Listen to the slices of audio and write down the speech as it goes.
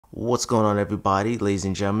What's going on, everybody? Ladies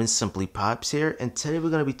and gentlemen, SimplyPops here, and today we're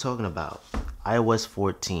going to be talking about iOS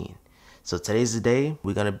 14. So today's the day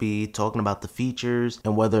we're going to be talking about the features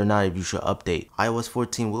and whether or not you should update. iOS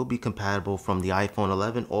 14 will be compatible from the iPhone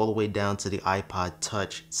 11 all the way down to the iPod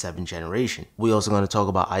Touch 7th generation. We're also going to talk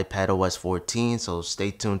about iPadOS 14, so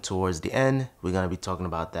stay tuned towards the end. We're going to be talking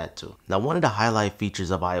about that too. Now, one of the highlight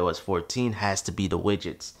features of iOS 14 has to be the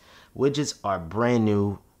widgets. Widgets are brand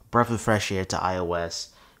new, breath of fresh air to iOS.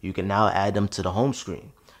 You can now add them to the home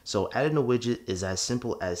screen. So adding a widget is as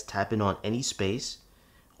simple as tapping on any space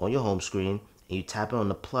on your home screen, and you tap it on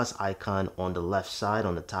the plus icon on the left side,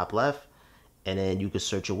 on the top left, and then you can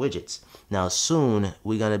search your widgets. Now soon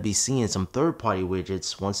we're going to be seeing some third-party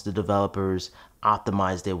widgets once the developers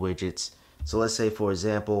optimize their widgets. So let's say, for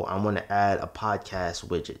example, I want to add a podcast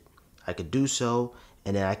widget. I could do so,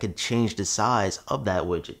 and then I could change the size of that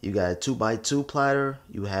widget. You got a 2x2 platter,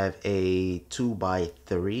 you have a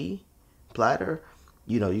 2x3 platter,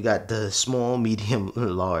 you got the small, medium,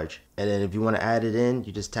 large. And then if you want to add it in,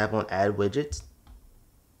 you just tap on add widgets,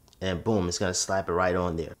 and boom, it's gonna slap it right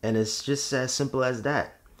on there. And it's just as simple as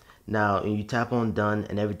that. Now you tap on done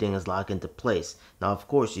and everything is locked into place. Now of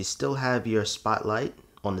course you still have your spotlight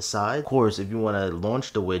on the side. Of course, if you want to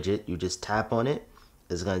launch the widget, you just tap on it.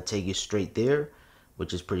 It's gonna take you straight there,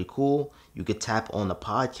 which is pretty cool. You could tap on the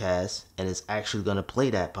podcast and it's actually going to play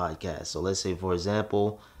that podcast. So let's say, for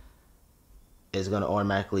example, it's going to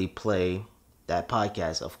automatically play that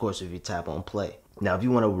podcast, of course, if you tap on play. Now, if you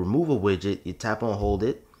want to remove a widget, you tap on hold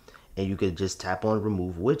it, and you could just tap on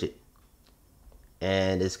remove widget.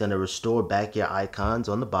 And it's going to restore back your icons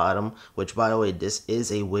on the bottom, which, by the way, this is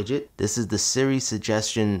a widget. This is the Siri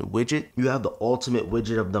suggestion widget. You have the ultimate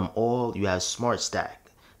widget of them all. You have Smart Stack.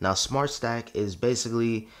 Now, Smart Stack is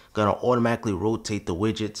basically going to automatically rotate the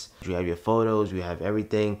widgets. You have your photos, you have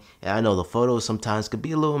everything. And I know the photos sometimes could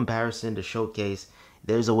be a little embarrassing to showcase.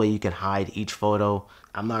 There's a way you can hide each photo.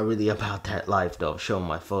 I'm not really about that life, though, showing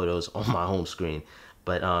my photos on my home screen.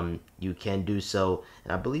 But you can do so.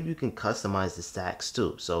 And I believe you can customize the stacks,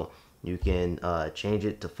 too. So you can change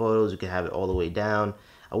it to photos. You can have it all the way down.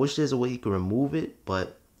 I wish there's a way you can remove it,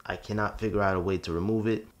 but I cannot figure out a way to remove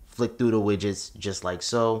it. Flick through the widgets just like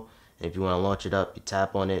so. And if you want to launch it up, you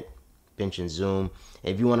tap on it, pinch and zoom.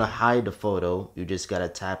 And if you want to hide the photo, you just got to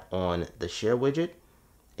tap on the share widget,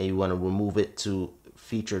 and you want to remove it to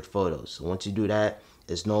featured photos. So once you do that,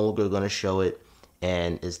 it's no longer going to show it,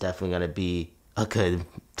 and it's definitely going to be a good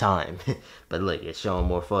time. But look, it's showing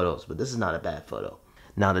more photos, but this is not a bad photo.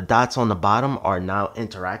 Now the dots on the bottom are now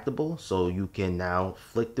interactable, so you can now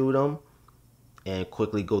flick through them and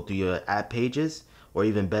quickly go through your app pages. Or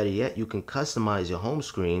even better yet, you can customize your home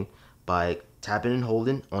screen by tapping and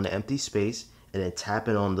holding on the empty space and then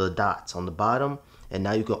tapping on the dots on the bottom. And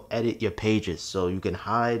now you can edit your pages. So you can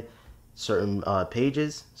hide certain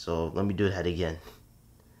pages. So let me do that again.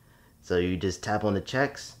 So you just tap on the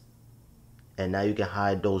checks, and now you can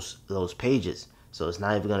hide those pages. So it's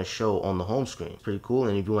not even going to show on the home screen. Pretty cool.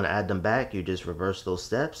 And if you want to add them back, you just reverse those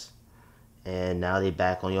steps, and now they're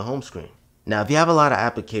back on your home screen. Now, if you have a lot of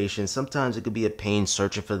applications, sometimes it could be a pain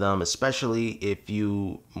searching for them, especially if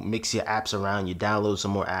you mix your apps around, you download some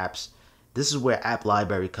more apps. This is where App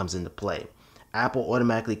Library comes into play. App will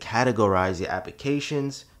automatically categorize your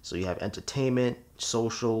applications, so you have entertainment,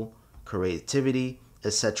 social, creativity,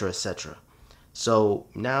 etc., etc. So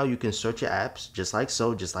now you can search your apps just like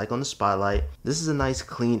so, just like on the Spotlight. This is a nice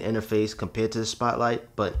clean interface compared to the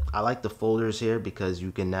Spotlight, but I like the folders here because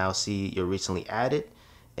you can now see your recently added.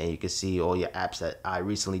 And you can see all your apps that I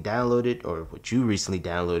recently downloaded or what you recently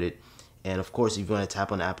downloaded. And of course, if you want to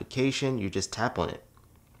tap on the application, you just tap on it,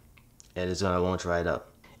 and it's going to launch right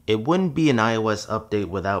up. It wouldn't be an iOS update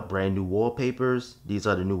without brand new wallpapers. These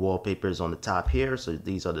are the new wallpapers on the top here. So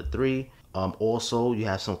these are the three. Also, you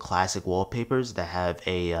have some classic wallpapers that have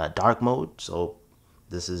a dark mode. So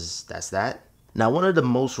that's that. Now, one of the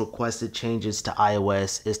most requested changes to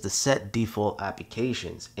iOS is to set default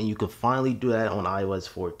applications, and you can finally do that on iOS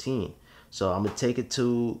 14. So I'm going to take it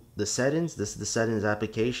to the settings. This is the settings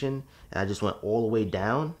application, and I just went all the way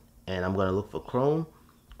down, and I'm going to look for Chrome.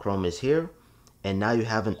 Chrome is here, and now you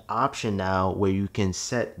have an option now where you can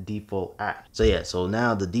set default app. So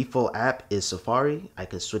now the default app is Safari. I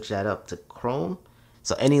can switch that up to Chrome.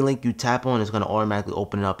 So any link you tap on is going to automatically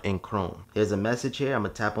open it up in Chrome. Here's a message here. I'm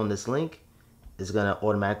going to tap on this link. It's going to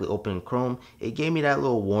automatically open in Chrome. It gave me that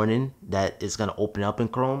little warning that it's going to open up in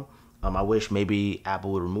Chrome. I wish maybe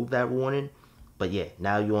Apple would remove that warning. But yeah,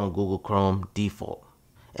 now you're on Google Chrome default.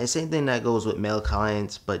 And same thing that goes with mail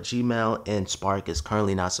clients, but Gmail and Spark is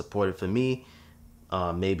currently not supported for me.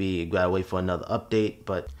 Maybe you gotta wait for another update,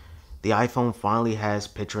 but the iPhone finally has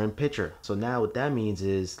picture-in-picture. So now what that means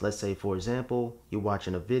is, let's say for example, you're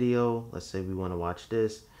watching a video. Let's say we want to watch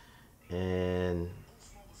this, and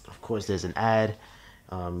of course there's an ad.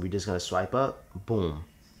 We're just gonna swipe up, boom.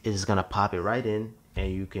 It's gonna pop it right in,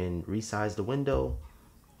 and you can resize the window,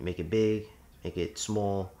 make it big, make it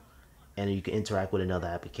small, and you can interact with another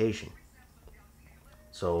application.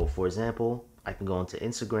 So for example, I can go into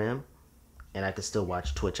Instagram and I can still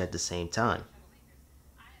watch Twitch at the same time.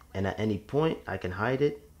 And at any point, I can hide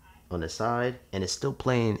it on the side and it's still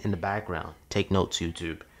playing in the background. Take notes,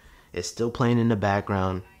 YouTube. It's still playing in the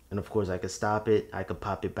background. And of course, I can stop it. I can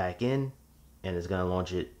pop it back in and it's going to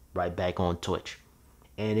launch it right back on Twitch.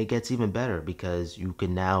 And it gets even better because you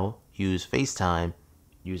can now use FaceTime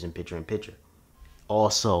using picture-in-picture.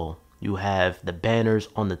 Also, you have the banners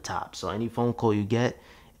on the top. So any phone call you get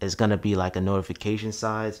is going to be like a notification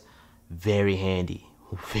size. Very handy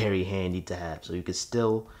to have. So you can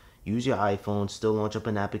still use your iPhone, still launch up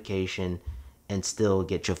an application, and still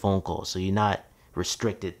get your phone call. So you're not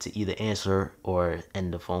restricted to either answer or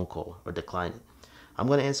end the phone call or decline it. I'm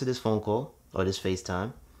going to answer this phone call or this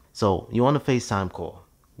FaceTime. So you on a FaceTime call.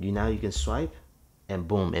 You can swipe and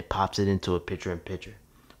boom, it pops it into a picture-in-picture.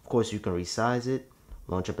 Of course, you can resize it,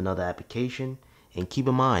 launch up another application, and keep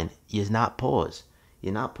in mind, you're not paused.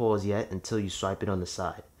 You're not paused yet until you swipe it on the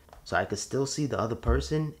side. So I can still see the other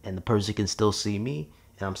person and the person can still see me.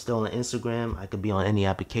 And I'm still on Instagram. I could be on any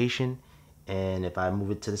application. And if I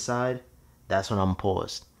move it to the side, that's when I'm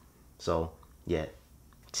paused. So yeah,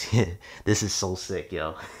 this is so sick,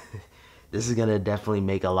 yo. This is going to definitely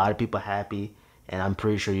make a lot of people happy. And I'm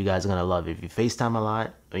pretty sure you guys are going to love it. If you FaceTime a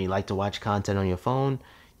lot or you like to watch content on your phone,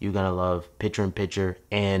 you're going to love picture-in-picture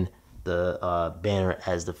and the banner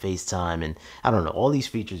as the FaceTime. And I don't know, all these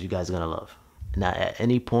features you guys are going to love. Now, at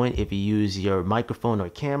any point, if you use your microphone or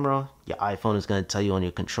camera, your iPhone is going to tell you on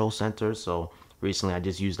your control center. So recently, I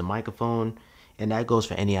just used the microphone, and that goes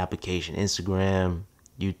for any application, Instagram,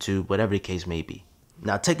 YouTube, whatever the case may be.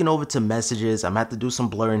 Now, taking over to messages, I'm going to have to do some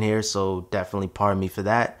blurring here, so definitely pardon me for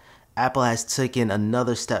that. Apple has taken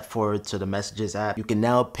another step forward to the Messages app. You can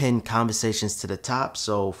now pin conversations to the top.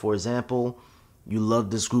 So, for example, you love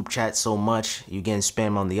this group chat so much, you're getting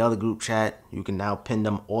spam on the other group chat, you can now pin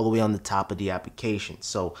them all the way on the top of the application.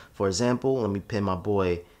 So, for example, let me pin my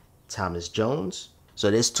boy Thomas Jones. So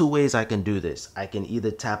there's two ways I can do this. I can either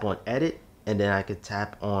tap on edit, and then I can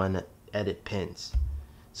tap on edit pins.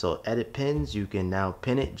 So edit pins, you can now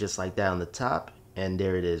pin it just like that on the top, and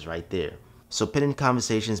there it is right there. So pinning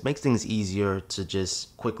conversations makes things easier to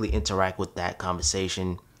just quickly interact with that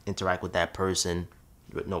conversation, interact with that person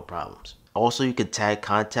with no problems. Also, you can tag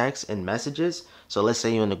contacts in messages. So let's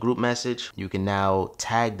say you're in a group message, you can now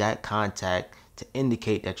tag that contact to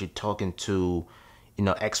indicate that you're talking to,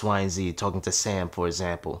 X, Y, and Z, talking to Sam, for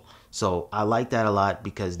example. So I like that a lot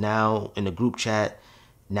because now in the group chat,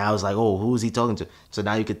 now it's like, oh, who is he talking to? So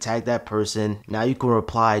now you can tag that person. Now you can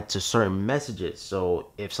reply to certain messages.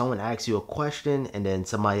 So if someone asks you a question and then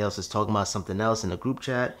somebody else is talking about something else in the group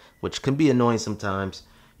chat, which can be annoying sometimes,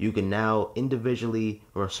 you can now individually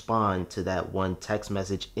respond to that one text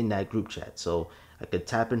message in that group chat. So I could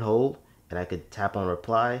tap and hold, and I could tap on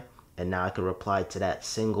reply, and now I could reply to that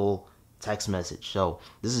single text message. So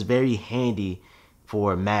this is very handy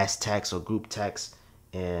for mass text or group text,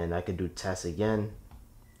 and I could do text again,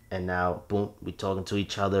 and now boom, we're talking to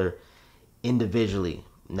each other individually.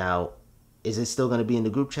 Now, is it still going to be in the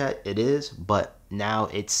group chat? It is, but now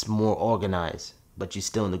it's more organized, but you're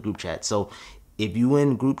still in the group chat. So if you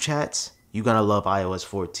in group chats, you're going to love iOS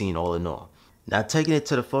 14 all in all. Now, taking it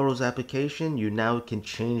to the Photos application, you now can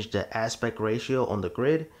change the aspect ratio on the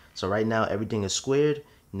grid. So right now, everything is squared.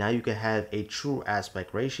 Now you can have a true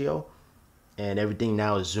aspect ratio, and everything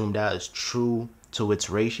now is zoomed out as true to its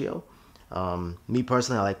ratio. Me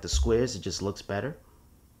personally, I like the squares. It just looks better.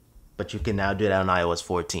 But you can now do that on iOS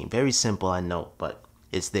 14. Very simple, I know, but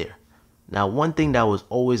it's there. Now, one thing that was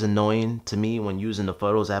always annoying to me when using the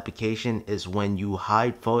Photos application is when you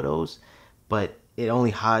hide photos, but it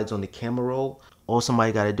only hides on the camera roll. All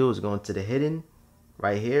somebody got to do is go into the hidden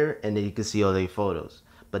right here, and then you can see all their photos.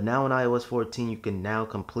 But now in iOS 14, you can now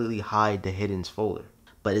completely hide the hiddens folder.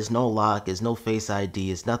 But it's no lock, it's no Face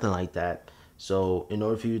ID, it's nothing like that. So in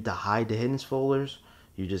order for you to hide the hiddens folders,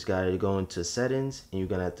 you just got to go into settings, and you're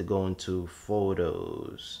going to have to go into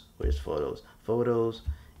photos. Where's photos? Photos.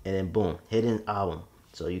 And then boom, hidden album.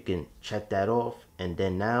 So you can check that off, and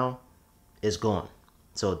then now it's gone.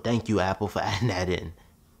 So thank you, Apple, for adding that in.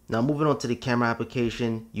 Now moving on to the camera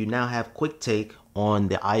application, you now have quick take on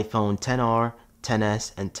the iPhone XR,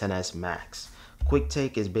 XS, and XS Max. Quick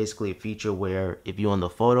take is basically a feature where if you're on the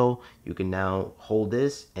photo, you can now hold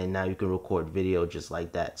this and now you can record video just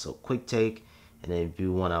like that. So quick take, and then if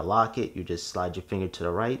you want to lock it, you just slide your finger to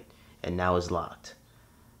the right and now it's locked.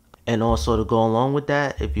 And also to go along with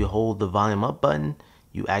that, if you hold the volume up button,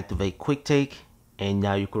 you activate quick take and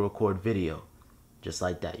now you can record video just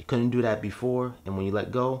like that. You couldn't do that before, and when you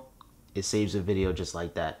let go, it saves the video just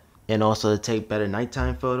like that. And also to take better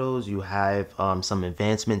nighttime photos, you have some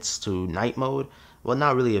advancements to night mode. Well,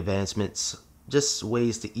 not really advancements, just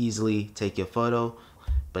ways to easily take your photo,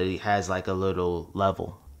 but it has like a little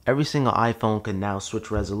level. Every single iPhone can now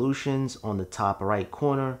switch resolutions on the top right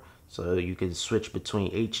corner, so you can switch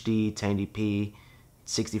between HD, 1080p,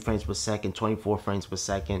 60 frames per second, 24 frames per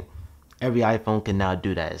second. Every iPhone can now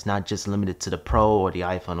do that. It's not just limited to the Pro or the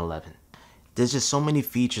iPhone 11. There's just so many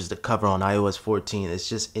features to cover on iOS 14. It's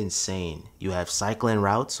just insane. You have cycling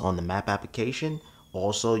routes on the map application.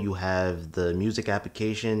 Also, you have the music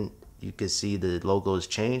application. You can see the logo is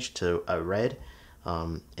changed to a red.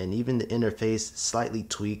 And even the interface slightly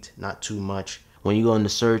tweaked, not too much. When you go into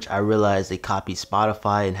search, I realized they copied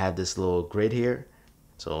Spotify and have this little grid here.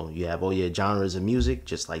 So you have all your genres of music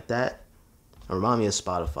just like that. It reminds me of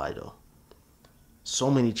Spotify though.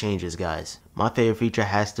 So many changes, guys. My favorite feature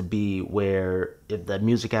has to be where if the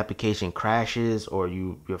music application crashes or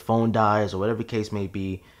your phone dies or whatever the case may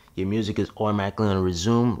be, your music is automatically going to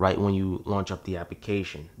resume right when you launch up the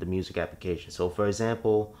application, the music application. So for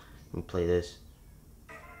example, let me play this.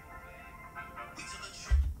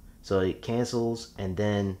 So it cancels, and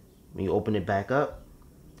then when you open it back up,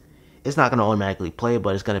 it's not going to automatically play,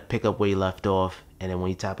 but it's going to pick up where you left off. And then when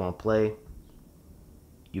you tap on play,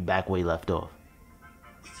 you back where you left off.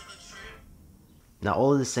 Now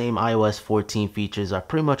all of the same iOS 14 features are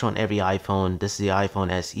pretty much on every iPhone. This is the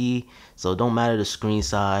iPhone SE, so it don't matter the screen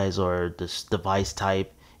size or the device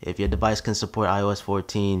type. If your device can support iOS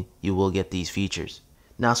 14, you will get these features.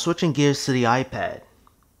 Now switching gears to the iPad.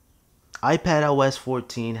 iPadOS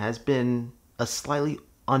 14 has been a slightly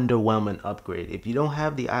underwhelming upgrade. If you don't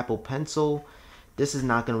have the Apple Pencil, this is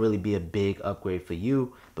not going to really be a big upgrade for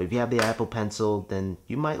you. But if you have the Apple Pencil, then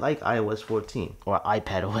you might like iOS 14 or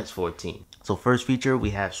iPadOS 14. So first feature, we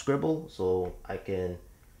have Scribble. So I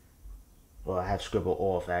have Scribble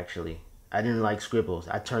off actually. I didn't like Scribbles.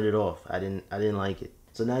 I turned it off. I didn't like it.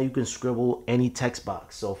 So now you can scribble any text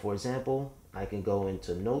box. So for example, I can go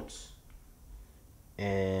into Notes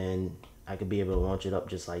and I could be able to launch it up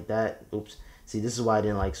just like that. Oops. See, this is why I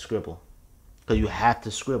didn't like Scribble, because you have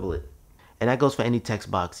to scribble it. And that goes for any text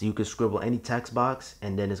box. You can scribble any text box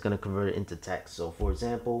and then it's going to convert it into text. So for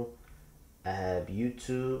example, I have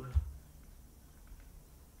YouTube.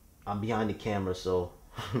 I'm behind the camera, so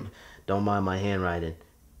don't mind my handwriting.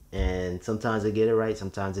 And sometimes I get it right,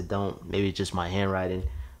 sometimes I don't. Maybe it's just my handwriting,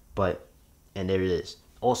 and there it is.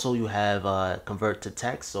 Also, you have convert to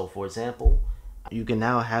text. So for example, you can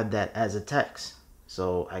now have that as a text.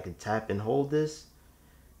 So I can tap and hold this,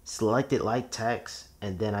 select it like text,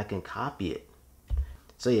 and then I can copy it.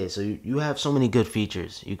 So yeah, so you have so many good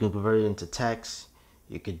features. You can convert it into text.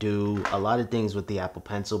 You could do a lot of things with the Apple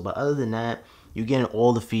Pencil, but other than that, you're getting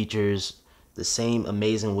all the features, the same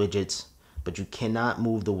amazing widgets, but you cannot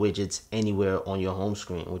move the widgets anywhere on your home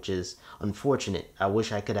screen, which is unfortunate. I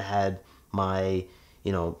wish I could have had my,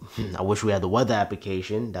 I wish we had the weather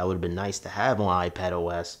application. That would have been nice to have on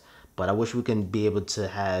iPadOS, but I wish we can be able to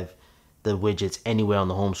have the widgets anywhere on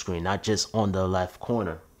the home screen, not just on the left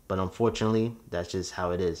corner. But unfortunately, that's just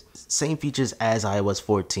how it is. Same features as iOS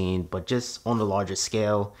 14, but just on the larger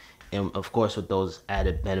scale. And of course with those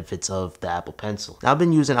added benefits of the Apple Pencil. Now I've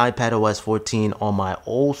been using iPadOS 14 on my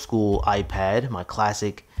old school iPad, my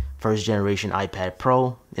classic first generation iPad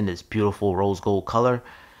Pro in this beautiful rose gold color.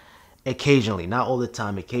 Occasionally, not all the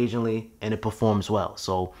time, occasionally, and it performs well.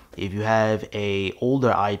 So if you have a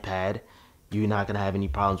older iPad, you're not gonna have any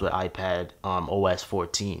problems with iPad OS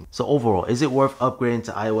 14. So overall, is it worth upgrading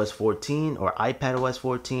to iOS 14 or iPadOS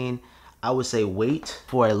 14? I would say wait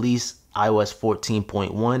for at least iOS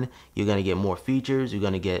 14.1. You're gonna get more features. You're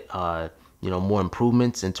gonna get more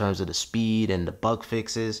improvements in terms of the speed and the bug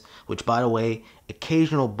fixes. Which, by the way,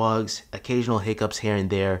 occasional bugs, occasional hiccups here and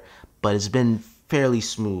there, but it's been fairly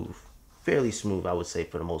smooth. Fairly smooth, I would say,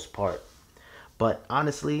 for the most part. But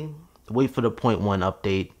honestly, wait for the 0.1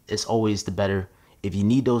 update. It's always the better. If you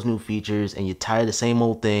need those new features and you're tired of the same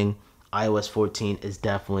old thing, iOS 14 is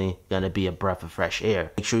definitely going to be a breath of fresh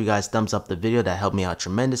air. Make sure you guys thumbs up the video. That helped me out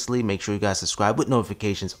tremendously. Make sure you guys subscribe with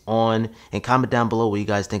notifications on and comment down below what you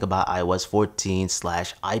guys think about iOS 14 /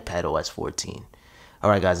 iPadOS 14.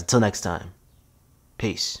 Alright guys, until next time.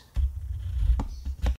 Peace.